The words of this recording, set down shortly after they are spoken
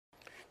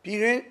ပြည်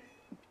တွင်း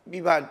ပြ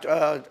ပါ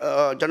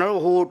ကျွန်တော်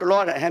တို့ဟိုတ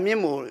လောဟမ်မြင့်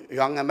မို့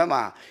ရွာငံဘက်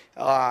မှာ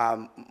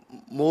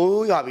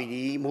မိုးရွာ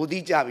ပြီးမိုး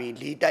သီးကြပြီး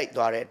လီးတိုက်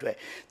သွားတဲ့အတွက်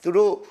သူ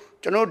တို့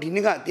ကျွန်တော်တို့ဒီ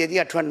နေ့ကတည်တည်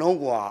ကထွက်နှုံး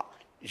ကွာ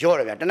ရော့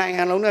တယ်ဗျတနိုင်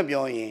ငံလုံးနဲ့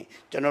ပြောရင်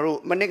ကျွန်တော်တို့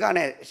မနစ်က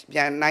နဲ့ပြ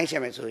န်နိုင်ရှ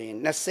င်းမယ်ဆိုရင်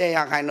20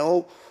ရာခိုင်နှုန်း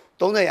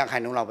30ရာခို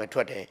င်နှုန်းလောက်ပဲထွ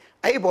က်တယ်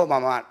အဲ့ဒီအ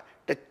ပေါ်မှာ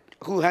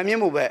အခုဟမ်မြ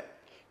င့်မို့ပဲ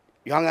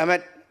ရွာငံဘ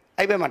က်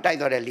အဲ့ဘက်မှာတိုက်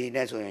သွားတဲ့လီး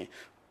နဲ့ဆိုရင်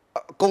အ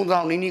ကုံဆော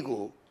င်နီးနီး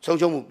ကိုဆုံး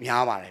ရှုံးမှု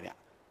များပါတယ်ဗျ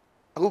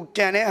အခု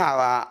ကြံတဲ့ဟာ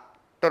က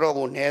တော်တော်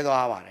ကိုနည်း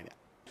သွားပါတယ်ဗျ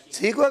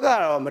ဈေးကွက်က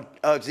တော့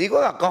ဈေးကွ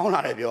က်ကကောင်းလာ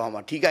တယ်ပြောရ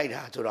မှာထိကြိုက်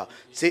တာဆိုတော့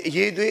ဈေးအ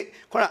ရေးသွေး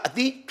ခုနအ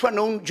သီးထွက်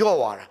နှုံးကြော့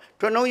သွားတာ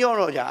ထွက်နှုံးကြော့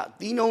တော့じゃအ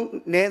သီးနှုံး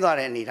နည်းသွား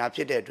တဲ့အနေအထားဖြ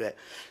စ်တဲ့အတွက်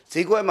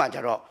ဈေးကွက်မှာကျ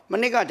တော့မ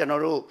နစ်ကကျွန်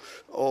တော်တို့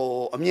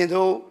အမြင့်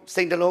ဆုံး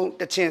စိတ်တလုံး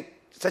တစ်ချင်း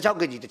16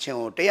 kg တစ်ချင်း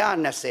ကို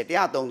120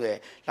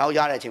 130လောက်ရ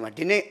တဲ့အချိန်မှာ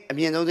ဒီနေ့အ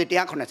မြင့်ဆုံးဈေး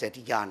180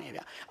တိကျနေဗျ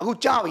အခု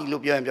ကြပြီ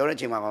လို့ပြောတဲ့အ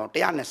ချိန်မှာကတော့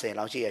120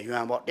လောက်ရှိရရွ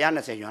မ်ပေါ့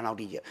120ရွမ်လောက်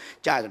တိ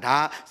ကျတယ်ဒါ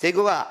ဈေး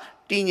ကွက်က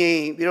တည်ငြိမ်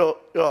ပြီးတော့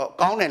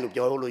ကောင်းတယ်လို့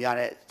ပြောလို့ရ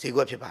တဲ့ဈေး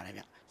ကွက်ဖြစ်ပါတယ်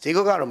ဗျဈေးကွ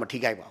က်ကတော့မထိ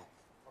ခိုက်ပါဘူး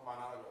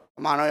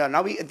အမှန်တော့ရ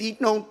နောက်ပြီးအသီး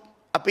နှုံး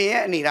အပင်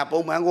ရဲ့အနေထားပုံ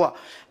မှန်က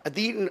အ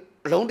သီး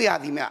အလုံး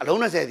100သီးမြအလုံး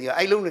20သီး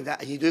အဲ့လုံး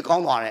20အရည်သွေးကော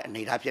င်းသွားတဲ့အ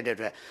နေထားဖြစ်တဲ့အ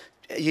တွက်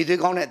အရည်သွေး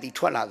ကောင်းတဲ့အသီး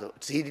ထွက်လာဆို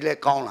ဈေးလ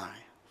ည်းကောင်းလာတ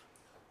ယ်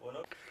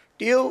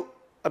တရုတ်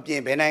အပြ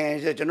င်ဘယ်နိုင်ငံ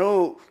ဆိုကျွန်တော်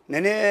န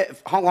ည်းနည်း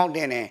ဟောင်ကောင်တ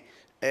င်တယ်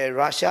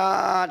ရု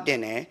ရှားတင်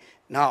တယ်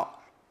နောက်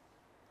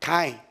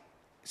ထိုင်း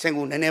စင်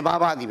ကူနည်းနည်း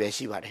ပါးသည်ပဲ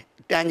ရှိပါတယ်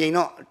တန်ချိန်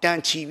တော့တန်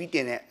ချီပြီးတ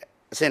င်တဲ့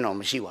အဆင့်တော့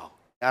မရှိပါဘူး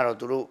အဲ့တော့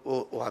သူတို့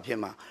ဟိုဟာဖြစ်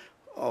မှာ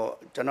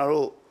ကျွန်တော်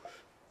တို့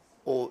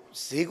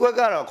ဈေးကွက်က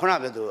တော့ခုန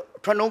ပြောသူ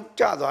ထွက်နှုံး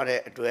ကျသွားတဲ့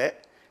အတွက်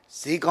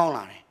ဈေးကောင်း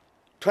လာတယ်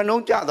ထွက်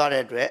နှုံးကျသွား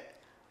တဲ့အတွက်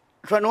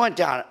ထွက်နှုံးက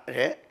ကျတ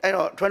ယ်အဲ့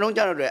တော့ထွက်နှုံး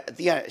ကျတဲ့အတွက်အ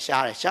သီးက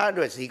ရှားတဲ့အ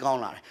တွက်ဈေးကောင်း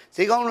လာတယ်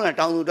ဈေးကောင်းလို့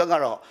တောင်သူတက်က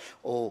တော့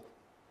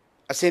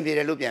အဆင်ပြေတ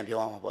ယ်လို့ပြန်ပြော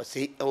ရမှာပေါ့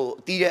ဈေးအ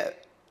သီးတဲ့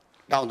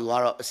တောင်သူက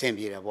တော့အဆင်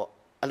ပြေတယ်ပေါ့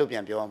အဲ့လိုပြ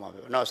န်ပြောရမှာပဲ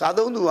နော်စား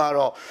သုံးသူက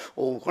တော့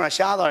ခုန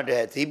ရှားသွား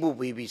တဲ့ဈေးပုတ်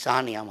ပြီး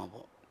စားနေရမှာ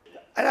ပေါ့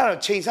အဲ့ဒါတော့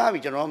ချိန်စား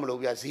ပြီးကျွန်တော်တို့မလု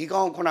ပ်ပြဈေး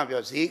ကောင်းခုန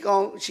ပြောဈေးကော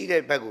င်းရှိ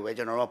တဲ့ဘက်ကိုပဲ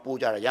ကျွန်တော်တို့ပို့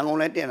ကြတာရန်ကုန်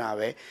လည်းတင်တာ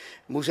ပဲ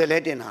မူဆယ်လ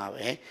ည်းတင်တာ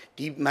ပဲ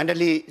ဒီမန္တ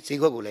လေးဈေး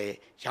ကွက်ကိုလည်း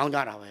ရောင်းကြ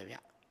တာပဲဗျ